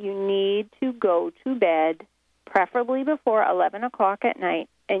 But you need to go to bed, preferably before 11 o'clock at night,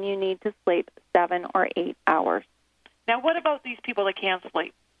 and you need to sleep 7 or 8 hours. Now, what about these people that can't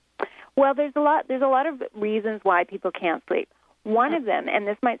sleep? Well, there's a lot of reasons why people can't sleep. One of them, and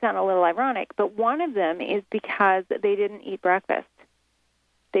this might sound a little ironic, but one of them is because they didn't eat breakfast.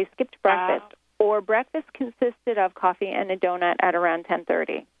 They skipped breakfast, or breakfast consisted of coffee and a donut at around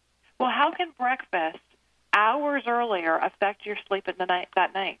 10:30. Well, how can breakfast hours earlier affect your sleep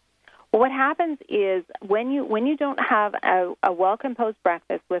that night? Well, what happens is when you don't have a well-composed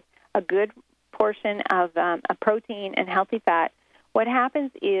breakfast with a good portion of a protein and healthy fat, what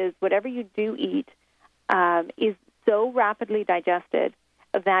happens is whatever you do eat is so rapidly digested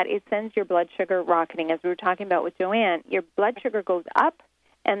that it sends your blood sugar rocketing. As we were talking about with Joanne, your blood sugar goes up,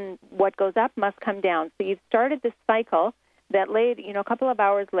 and what goes up must come down. So you've started this cycle that a couple of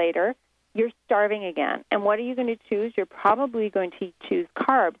hours later, you're starving again. And what are you going to choose? You're probably going to choose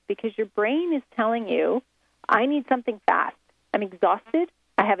carbs because your brain is telling you, I need something fast. I'm exhausted.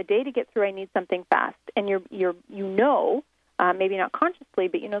 I have a day to get through. I need something fast. And maybe not consciously,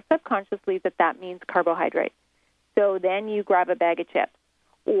 but subconsciously that means carbohydrates. So then you grab a bag of chips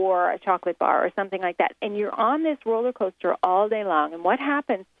or a chocolate bar or something like that. And you're on this roller coaster all day long. And what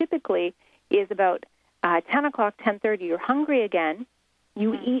happens typically is about 10 o'clock, 10:30, you're hungry again.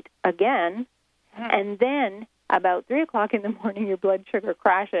 You eat again. And then about 3 o'clock in the morning, your blood sugar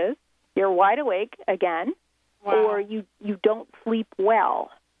crashes. You're wide awake again. Wow. Or you don't sleep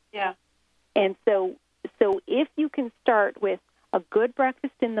well. Yeah. And so if you can start with a good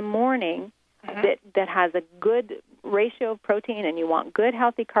breakfast in the morning that has a good ratio of protein, and you want good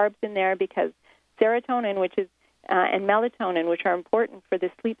healthy carbs in there because serotonin, which is and melatonin, which are important for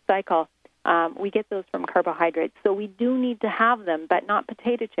the sleep cycle, we get those from carbohydrates. So we do need to have them, but not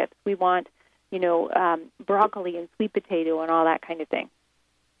potato chips. We want, broccoli and sweet potato and all that kind of thing.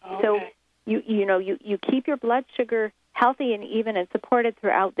 Okay. So you keep your blood sugar healthy and even and supported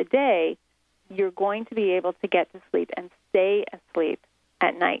throughout the day, you're going to be able to get to sleep and stay asleep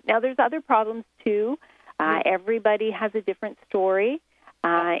at night. Now, there's other problems, too. Everybody has a different story.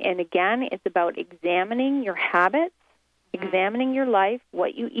 And, again, it's about examining your habits, examining your life,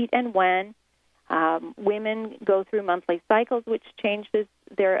 what you eat and when. Women go through monthly cycles, which changes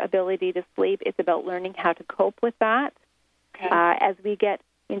their ability to sleep. It's about learning how to cope with that. Okay. As we get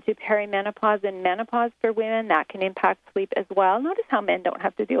into perimenopause and menopause for women, that can impact sleep as well. Notice how men don't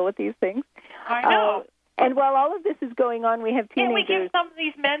have to deal with these things. I know. And while all of this is going on, we have teenagers. Can't we give some of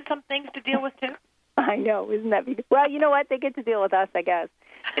these men some things to deal with, too? I know. Isn't that beautiful? Well, you know what? They get to deal with us, I guess.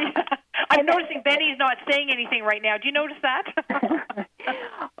 I'm noticing Benny's not saying anything right now. Do you notice that?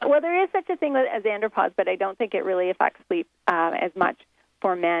 Well, there is such a thing as andropause, but I don't think it really affects sleep as much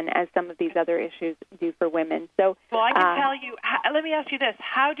for men as some of these other issues do for women. So, well, I can tell you. Let me ask you this: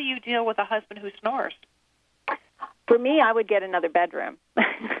 how do you deal with a husband who snores? For me, I would get another bedroom.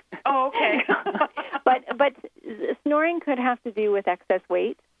 Oh, okay. but snoring could have to do with excess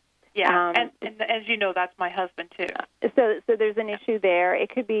weight. Yeah, and as you know, that's my husband too. So there's an issue there. It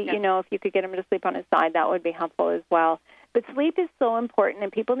could be, if you could get him to sleep on his side, that would be helpful as well. But sleep is so important,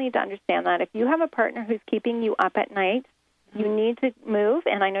 and people need to understand that. If you have a partner who's keeping you up at night, you need to move,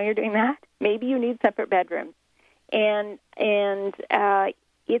 and I know you're doing that. Maybe you need separate bedrooms. And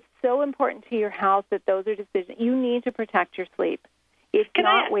it's so important to your health that those are decisions. You need to protect your sleep. It's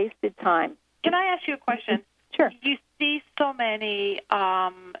not wasted time. Can I ask you a question? Sure. You see so many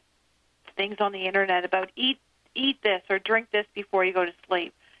things on the internet about eat this or drink this before you go to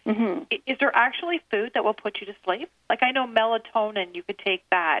sleep. Mm-hmm. Is there actually food that will put you to sleep? Like I know melatonin, you could take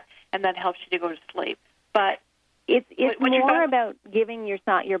that, and that helps you to go to sleep. But it's more about giving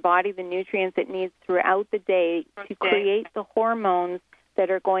your body the nutrients it needs throughout the day to create the hormones that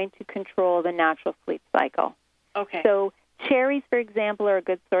are going to control the natural sleep cycle. Okay. So cherries, for example, are a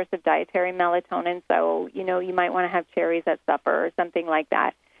good source of dietary melatonin. So, you might want to have cherries at supper or something like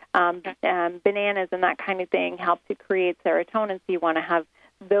that. Bananas and that kind of thing help to create serotonin, so you want to have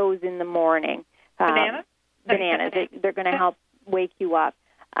those in the morning. Bananas? Bananas. They're going to help wake you up.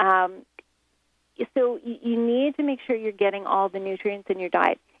 So you need to make sure you're getting all the nutrients in your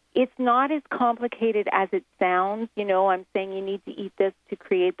diet. It's not as complicated as it sounds. I'm saying you need to eat this to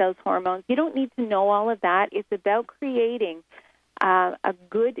create those hormones. You don't need to know all of that. It's about creating a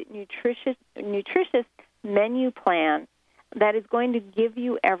good, nutritious menu plan that is going to give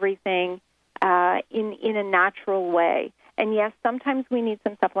you everything in a natural way. And yes, sometimes we need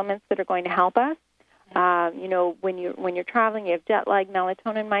some supplements that are going to help us. When you're traveling, you have jet lag,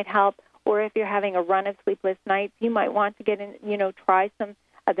 melatonin might help. Or if you're having a run of sleepless nights, you might want to get in, try some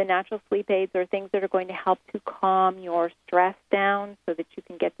of the natural sleep aids or things that are going to help to calm your stress down so that you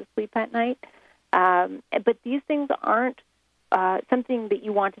can get to sleep at night. But these things aren't something that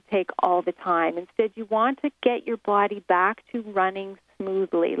you want to take all the time. Instead, you want to get your body back to running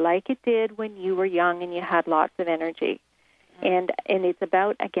smoothly like it did when you were young and you had lots of energy. And it's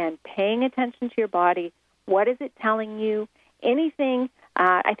about, again, paying attention to your body. What is it telling you? Anything.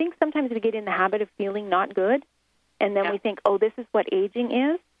 I think sometimes we get in the habit of feeling not good, and then we think, oh, this is what aging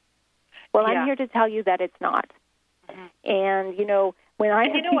is. Well, I'm here to tell you that it's not. Mm-hmm. And, when I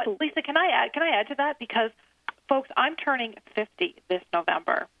and what, Lisa, can I add to that? Because, folks, I'm turning 50 this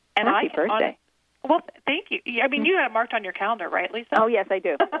November. And Happy birthday. Well, thank you. I mean, you have it marked on your calendar, right, Lisa? Oh, yes, I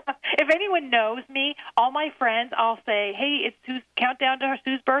do. If anyone knows me, all my friends, I'll say, hey, it's Sue's countdown to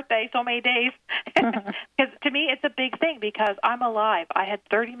Sue's birthday, so many days. Because to me, it's a big thing because I'm alive. I had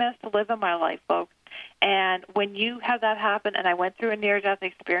 30 minutes to live in my life, folks. And when you have that happen, and I went through a near-death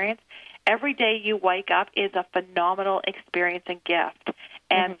experience, every day you wake up is a phenomenal experience and gift.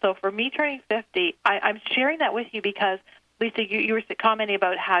 And so for me turning 50, I'm sharing that with you because, Lisa, you were commenting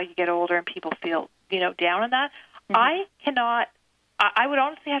about how you get older and people feel, down on that. Mm-hmm. I would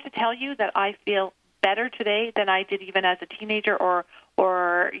honestly have to tell you that I feel better today than I did even as a teenager or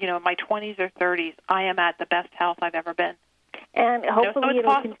my 20s or 30s. I am at the best health I've ever been. And hopefully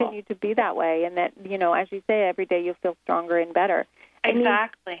it'll continue to be that way, and that, as you say, every day you'll feel stronger and better.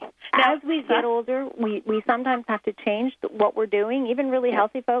 Exactly. Now, as we get older, we sometimes have to change what we're doing. Even really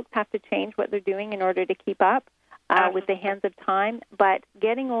healthy folks have to change what they're doing in order to keep up with the hands of time. But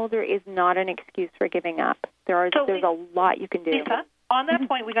getting older is not an excuse for giving up. There's a lot you can do. Lisa, on that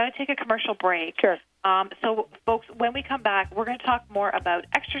point, we got to take a commercial break. Sure. So, folks, when we come back, we're going to talk more about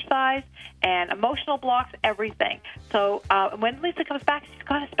exercise and emotional blocks, everything. So when Lisa comes back, she's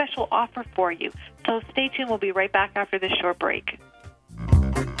got a special offer for you. So stay tuned. We'll be right back after this short break.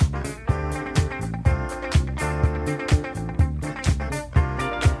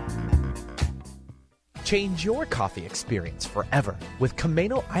 Change your coffee experience forever with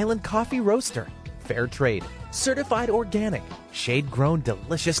Camano Island Coffee Roaster. Fair trade, certified organic, shade-grown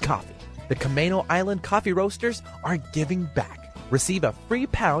delicious coffee. The Camano Island Coffee Roasters are giving back. Receive a free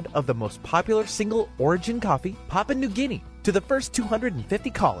pound of the most popular single origin coffee, Papua New Guinea, to the first 250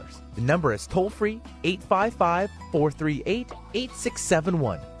 callers. The number is toll-free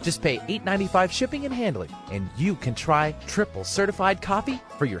 855-438-8671. Just pay $8.95 shipping and handling, and you can try triple certified coffee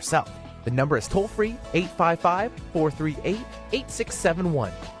for yourself. The number is toll-free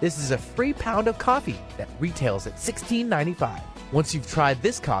 855-438-8671. This is a free pound of coffee that retails at $16.95. Once you've tried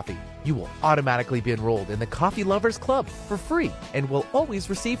this coffee, you will automatically be enrolled in the Coffee Lovers Club for free and will always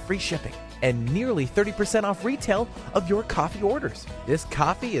receive free shipping and nearly 30% off retail of your coffee orders. This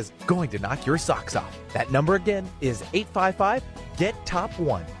coffee is going to knock your socks off. That number again is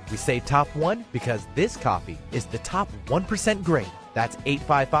 855-GET-TOP1. We say top 1 because this coffee is the top 1% grade. That's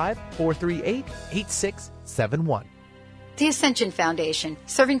 855-438-8671. The Ascension Foundation,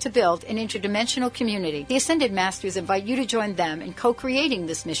 serving to build an interdimensional community. The Ascended Masters invite you to join them in co-creating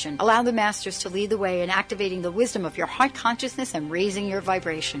this mission. Allow the Masters to lead the way in activating the wisdom of your heart consciousness and raising your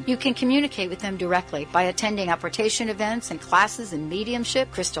vibration. You can communicate with them directly by attending apportation events and classes in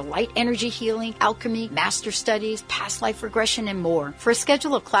mediumship, crystal light energy healing, alchemy, master studies, past life regression, and more. For a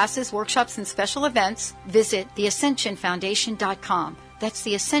schedule of classes, workshops, and special events, visit theascensionfoundation.com. That's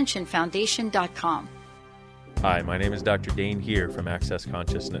theascensionfoundation.com. Hi, my name is Dr. Dane here from Access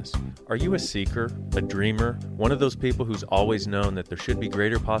Consciousness. Are you a seeker, a dreamer, one of those people who's always known that there should be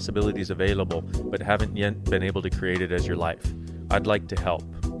greater possibilities available but haven't yet been able to create it as your life? I'd like to help.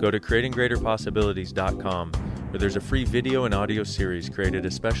 Go to creatinggreaterpossibilities.com where there's a free video and audio series created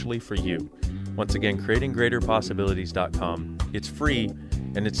especially for you. Once again, creatinggreaterpossibilities.com. It's free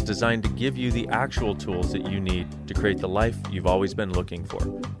and it's designed to give you the actual tools that you need to create the life you've always been looking for.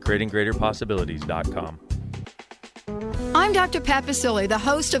 creatinggreaterpossibilities.com. I'm Dr. Pat Basile, the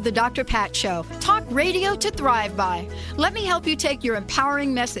host of The Dr. Pat Show, talk radio to thrive by. Let me help you take your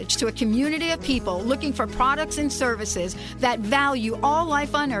empowering message to a community of people looking for products and services that value all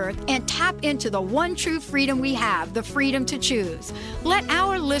life on earth and tap into the one true freedom we have, the freedom to choose. Let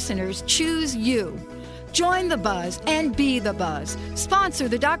our listeners choose you. Join the buzz and be the buzz. Sponsor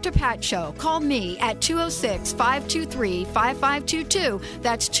The Dr. Pat Show. Call me at 206-523-5522.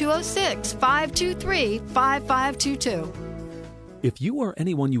 That's 206-523-5522. If you or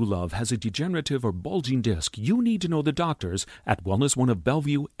anyone you love has a degenerative or bulging disc, you need to know the doctors at Wellness One of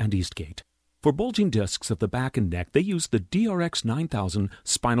Bellevue and Eastgate. For bulging discs of the back and neck, they use the DRX 9000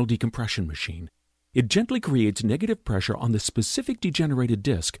 spinal decompression machine. It gently creates negative pressure on the specific degenerated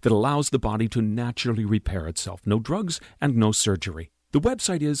disc that allows the body to naturally repair itself. No drugs and no surgery. The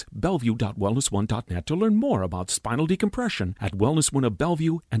website is bellevue.wellness1.net to learn more about spinal decompression at Wellness One of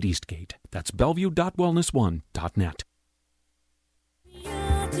Bellevue and Eastgate. That's bellevue.wellness1.net.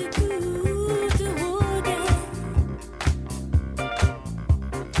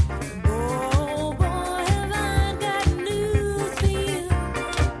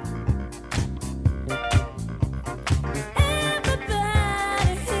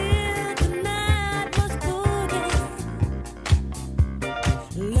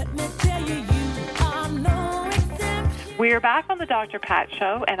 We are back on the Dr. Pat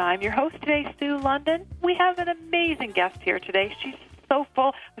Show, and I'm your host today, Sue London. We have an amazing guest here today. She's so full.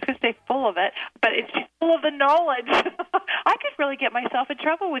 I was going to say full of it, but she's full of the knowledge. I could really get myself in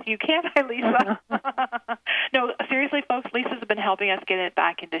trouble with you, can't I, Lisa? No, seriously, folks, Lisa's been helping us get it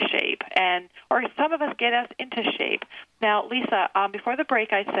back into shape, or some of us get us into shape. Now, Lisa, before the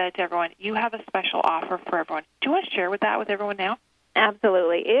break, I said to everyone, you have a special offer for everyone. Do you want to share that with everyone now?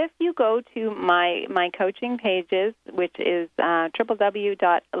 Absolutely. If you go to my coaching pages, which is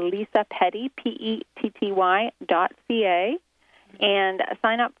www.lisapetty.ca, and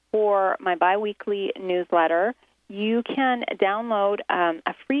sign up for my biweekly newsletter, you can download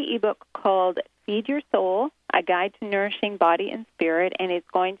a free ebook called Feed Your Soul, A Guide to Nourishing Body and Spirit, and it's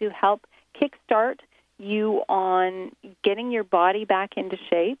going to help kickstart you on getting your body back into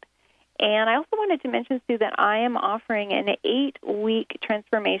shape. And I also wanted to mention, Sue, that I am offering an 8-week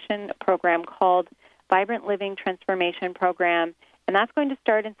transformation program called Vibrant Living Transformation Program, and that's going to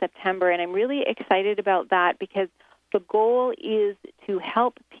start in September. And I'm really excited about that because the goal is to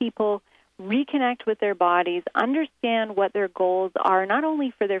help people reconnect with their bodies, understand what their goals are, not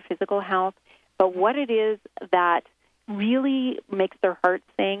only for their physical health, but what it is that really makes their heart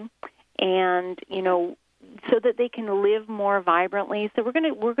sing, and, so that they can live more vibrantly. So we're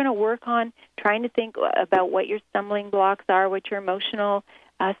going to work on trying to think about what your stumbling blocks are, what your emotional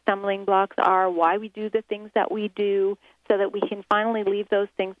stumbling blocks are, why we do the things that we do, so that we can finally leave those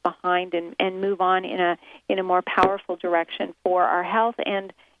things behind and move on in a more powerful direction for our health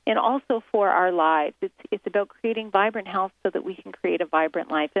and also for our lives. It's about creating vibrant health so that we can create a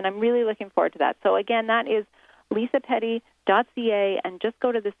vibrant life, and I'm really looking forward to that. So again, that is lisapetty.ca, and just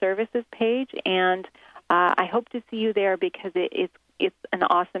go to the services page, and I hope to see you there because it's an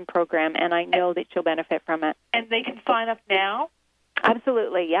awesome program, and I know that you'll benefit from it. And they can sign up now?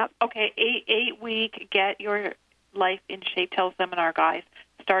 Absolutely, yep. Okay, 8-week Get Your Life in Shape teleseminar, guys,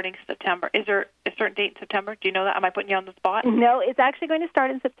 starting September. Is there certain date in September? Do you know that? Am I putting you on the spot? No, it's actually going to start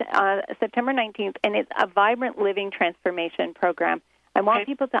in September 19th, and it's a Vibrant Living Transformation Program. I want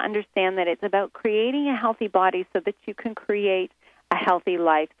people to understand that it's about creating a healthy body so that you can create a healthy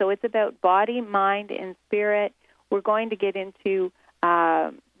life. So it's about body, mind, and spirit. We're going to get into,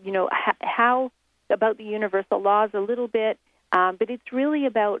 how about the universal laws a little bit, but it's really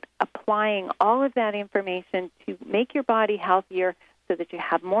about applying all of that information to make your body healthier so that you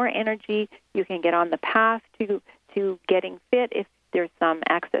have more energy. You can get on the path to getting fit if there's some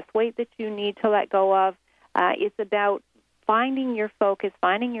excess weight that you need to let go of. It's about finding your focus,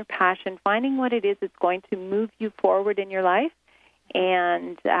 finding your passion, finding what it is that's going to move you forward in your life,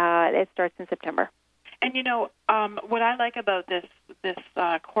 and it starts in September. And, what I like about this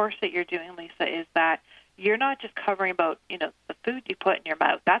course that you're doing, Lisa, is that you're not just covering about, the food you put in your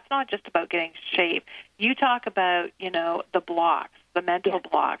mouth. That's not just about getting shape. You talk about, the blocks, the mental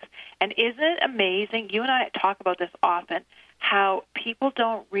blocks. And isn't it amazing? You and I talk about this often, how people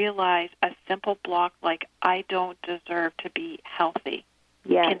don't realize a simple block like I don't deserve to be healthy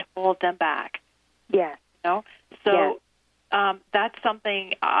can hold them back. Yes. So that's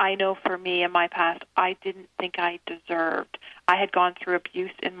something I know for me in my past I didn't think I deserved. I had gone through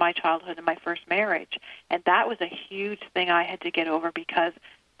abuse in my childhood in my first marriage, and that was a huge thing I had to get over because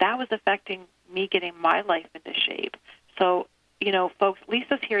that was affecting me getting my life into shape. So, folks,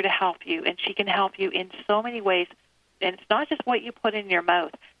 Lisa's here to help you, and she can help you in so many ways. And it's not just what you put in your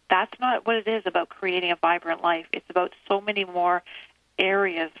mouth. That's not what it is about creating a vibrant life. It's about so many more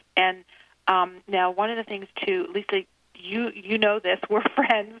areas. And now one of the things, too, Lisa, you know this, we're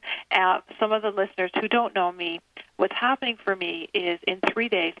friends. Some of the listeners who don't know me, what's happening for me is in 3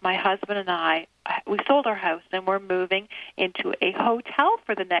 days, my husband and I, we sold our house and we're moving into a hotel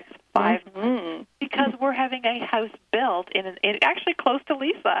for the next 5 months because we're having a house built in actually close to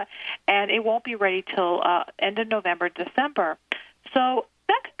Lisa, and it won't be ready till end of November, December. So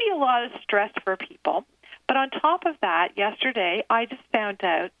that could be a lot of stress for people. But on top of that, yesterday, I just found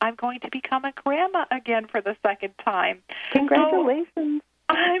out I'm going to become a grandma again for the second time. Congratulations. So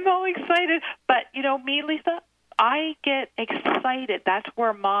I'm all excited. But, me, Lisa, I get excited. That's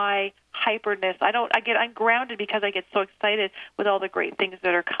where my hyperness, I'm grounded because I get so excited with all the great things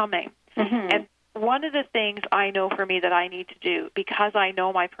that are coming. Mm-hmm. And one of the things I know for me that I need to do, because I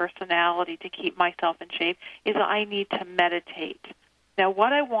know my personality to keep myself in shape, is I need to meditate. Now,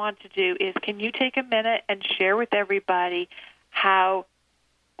 what I want to do is, can you take a minute and share with everybody how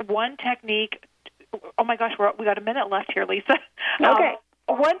one technique, oh my gosh, we got a minute left here, Lisa. Okay.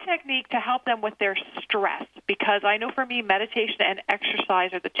 One technique to help them with their stress, because I know for me, meditation and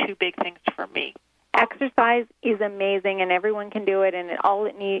exercise are the two big things for me. Exercise is amazing, and everyone can do it, and all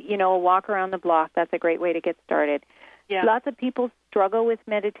it needs, a walk around the block, that's a great way to get started. Yeah. Lots of people struggle with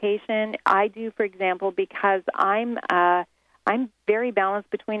meditation. I do, for example, because I'm very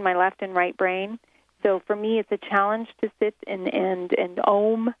balanced between my left and right brain. So for me, it's a challenge to sit and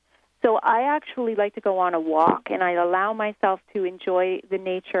om. So I actually like to go on a walk, and I allow myself to enjoy the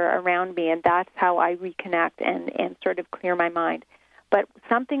nature around me, and that's how I reconnect and sort of clear my mind. But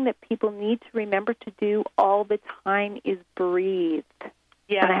something that people need to remember to do all the time is breathe.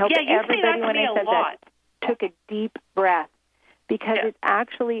 Yeah, and I hope everybody, when I said that, took a deep breath, because it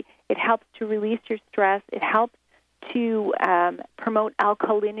helps to release your stress. It helps to promote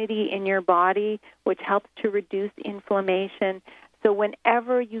alkalinity in your body, which helps to reduce inflammation. So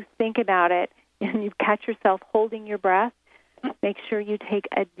whenever you think about it and you catch yourself holding your breath, make sure you take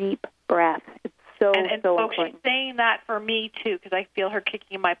a deep breath. It's so folks, important. She's saying that for me, too, because I feel her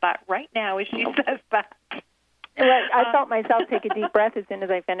kicking my butt right now as she says that. Well, I felt myself take a deep breath as soon as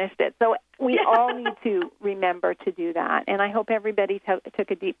I finished it. So we all need to remember to do that. And I hope everybody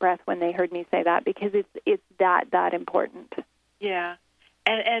took a deep breath when they heard me say that, because it's that important. Yeah.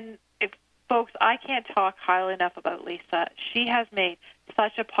 And if folks, I can't talk highly enough about Lisa. She has made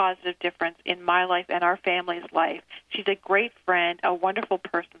such a positive difference in my life and our family's life. She's a great friend, a wonderful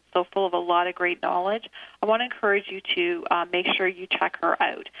person, so full of a lot of great knowledge. I want to encourage you to make sure you check her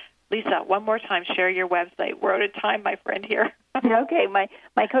out. Lisa, one more time, share your website. We're out of time, my friend here. Okay, my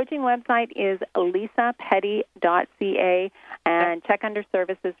coaching website is lisapetty.ca, and check under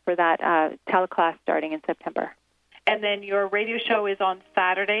services for that teleclass starting in September. And then your radio show is on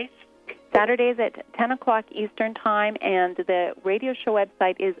Saturdays? Saturdays at 10 o'clock Eastern Time, and the radio show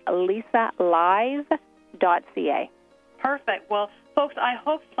website is lisalive.ca. Perfect. Well, folks, I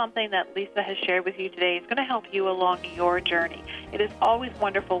hope something that Lisa has shared with you today is going to help you along your journey. It is always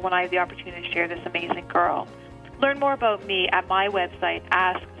wonderful when I have the opportunity to share this amazing girl. Learn more about me at my website,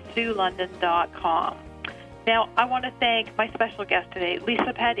 AskSueLondon.com. Now, I want to thank my special guest today,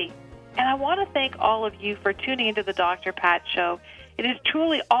 Lisa Petty. And I want to thank all of you for tuning into the Dr. Pat Show. It is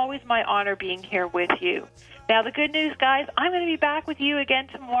truly always my honor being here with you. Now, the good news, guys, I'm going to be back with you again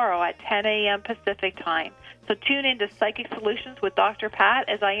tomorrow at 10 a.m. Pacific time. So tune in to Psychic Solutions with Dr. Pat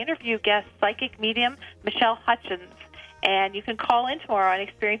as I interview guest psychic medium Michelle Hutchins. And you can call in tomorrow and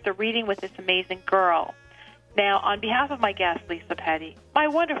experience a reading with this amazing girl. Now, on behalf of my guest, Lisa Petty, my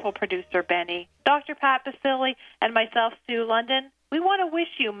wonderful producer, Benny, Dr. Pat Basile, and myself, Sue London, we want to wish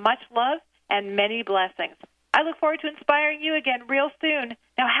you much love and many blessings. I look forward to inspiring you again real soon.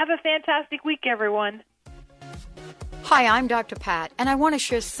 Now, have a fantastic week, everyone. Hi, I'm Dr. Pat, and I want to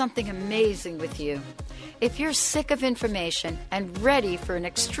share something amazing with you. If you're sick of information and ready for an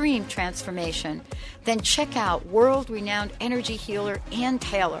extreme transformation, then check out world-renowned energy healer Ann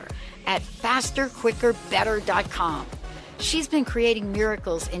Taylor at fasterquickerbetter.com. She's been creating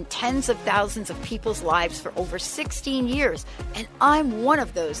miracles in tens of thousands of people's lives for over 16 years, and I'm one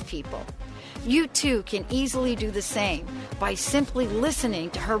of those people. You too can easily do the same by simply listening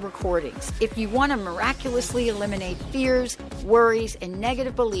to her recordings. If you want to miraculously eliminate fears, worries, and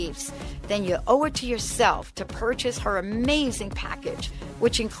negative beliefs, then you owe it to yourself to purchase her amazing package,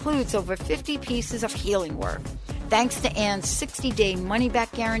 which includes over 50 pieces of healing work. Thanks to Ann's 60-day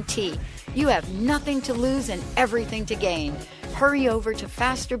money-back guarantee, you have nothing to lose and everything to gain. Hurry over to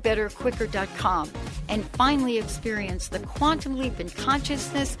fasterbetterquicker.com and finally experience the quantum leap in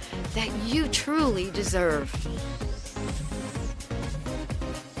consciousness that you truly deserve.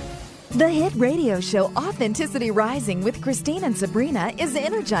 The hit radio show Authenticity Rising with Christine and Sabrina is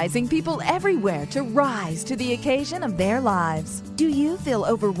energizing people everywhere to rise to the occasion of their lives. Do you feel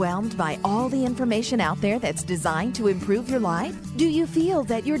overwhelmed by all the information out there that's designed to improve your life? Do you feel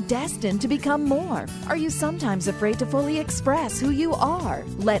that you're destined to become more? Are you sometimes afraid to fully express who you are?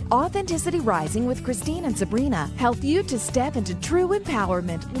 Let Authenticity Rising with Christine and Sabrina help you to step into true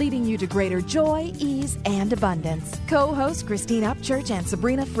empowerment, leading you to greater joy, ease, and abundance. Co-hosts Christine Upchurch and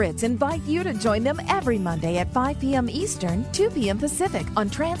Sabrina Fritz invite you to join them every Monday at 5 p.m. Eastern, 2 p.m. Pacific on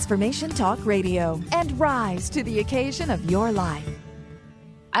Transformation Talk Radio, and rise to the occasion of your life.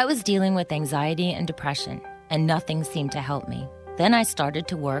 I was dealing with anxiety and depression, and nothing seemed to help me. Then I started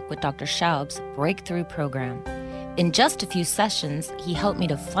to work with Dr. Schaub's Breakthrough Program. In just a few sessions, he helped me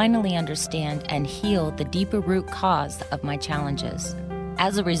to finally understand and heal the deeper root cause of my challenges.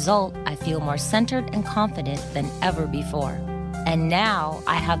 As a result, I feel more centered and confident than ever before. And now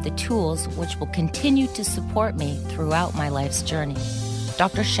I have the tools which will continue to support me throughout my life's journey.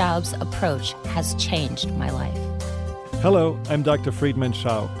 Dr. Schaub's approach has changed my life. Hello, I'm Dr. Friedman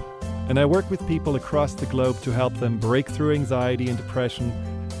Schaub, and I work with people across the globe to help them break through anxiety and depression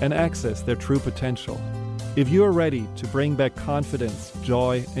and access their true potential. If you are ready to bring back confidence,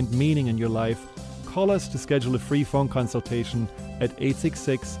 joy, and meaning in your life, call us to schedule a free phone consultation at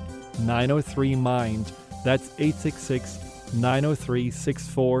 866-903-MIND. That's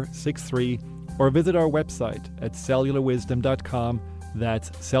 866-903-6463, or visit our website at cellularwisdom.com. That's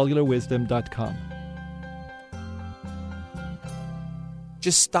cellularwisdom.com.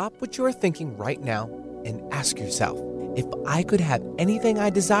 Just stop what you are thinking right now and ask yourself, if I could have anything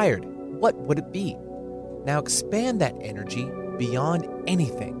I desired, what would it be? Now expand that energy beyond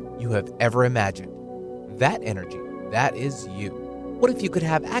anything you have ever imagined. That energy, that is you. What if you could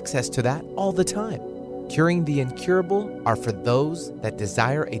have access to that all the time? Curing the incurable are for those that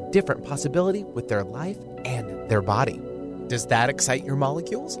desire a different possibility with their life and their body. Does that excite your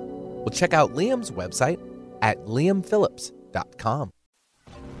molecules? Well, check out Liam's website at liamphillips.com.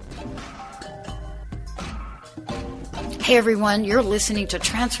 Hey everyone, you're listening to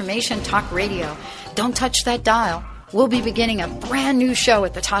Transformation Talk Radio. Don't touch that dial. We'll be beginning a brand new show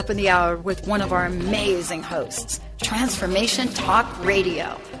at the top of the hour with one of our amazing hosts. Transformation Talk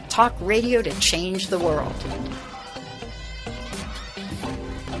Radio. Talk radio to change the world.